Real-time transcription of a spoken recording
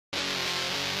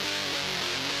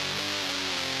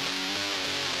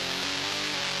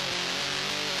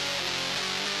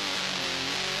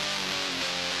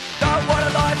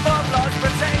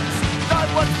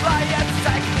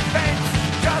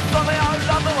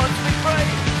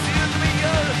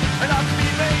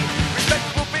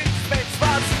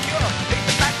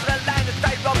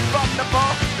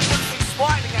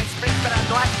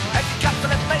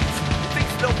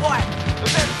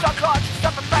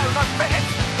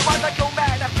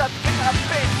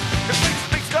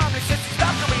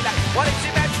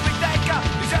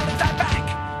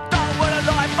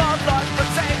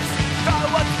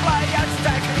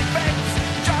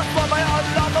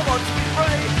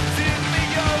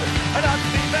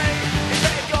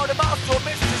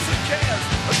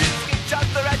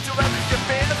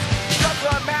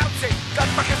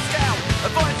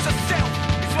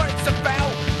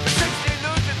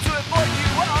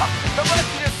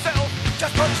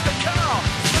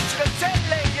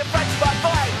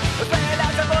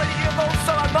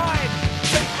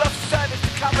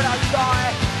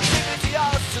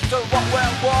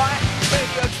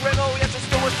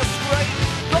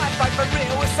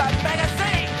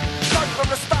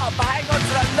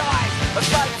A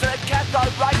slave to the capital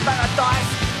right paradise.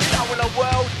 You don't want a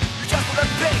world, you just want a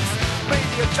peace.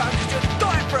 Media junkies just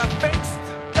dying for a fix.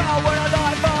 Don't want a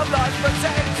life of life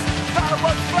pretends. Don't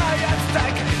want to play and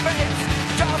take any minutes.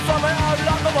 Just from an old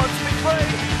life I want to be free.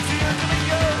 So you can be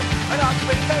you, and I can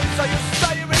be me. So you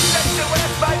say you're rejected when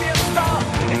it's maybe a star.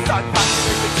 It's so fucking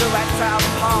easy to act out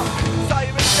apart. So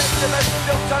you're rejected and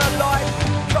still trying to lie.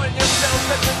 Telling yourself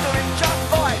that you're doing just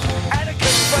fine. And it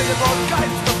keeps bringing more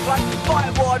games to play.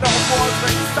 Fight war, not a war,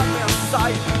 but it's something I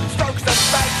say. Strokes and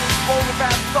stations, all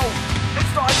without thought.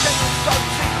 It's not a general so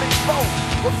cheaply full.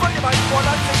 Well, freedom ain't one,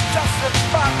 I think just as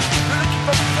fun. You're looking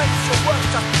for peace, your work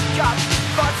just begun.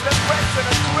 Fighting oppression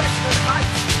and correction and hate.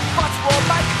 Much more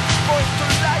make it before it's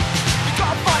too late. You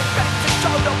gotta fight back to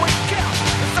show that we count.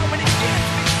 There's so many years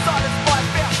being silenced by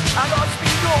fear. Our lives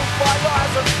be ruled by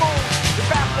liars and fools. The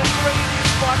battle and greed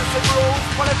is fighters and rules.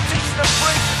 Politicians and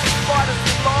priests is fighters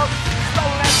and laws.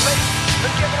 Stolen our peace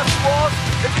and giving us wars.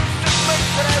 They used to speak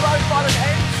to their own violent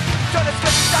ends. Turn us to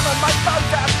be dumb and make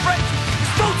those out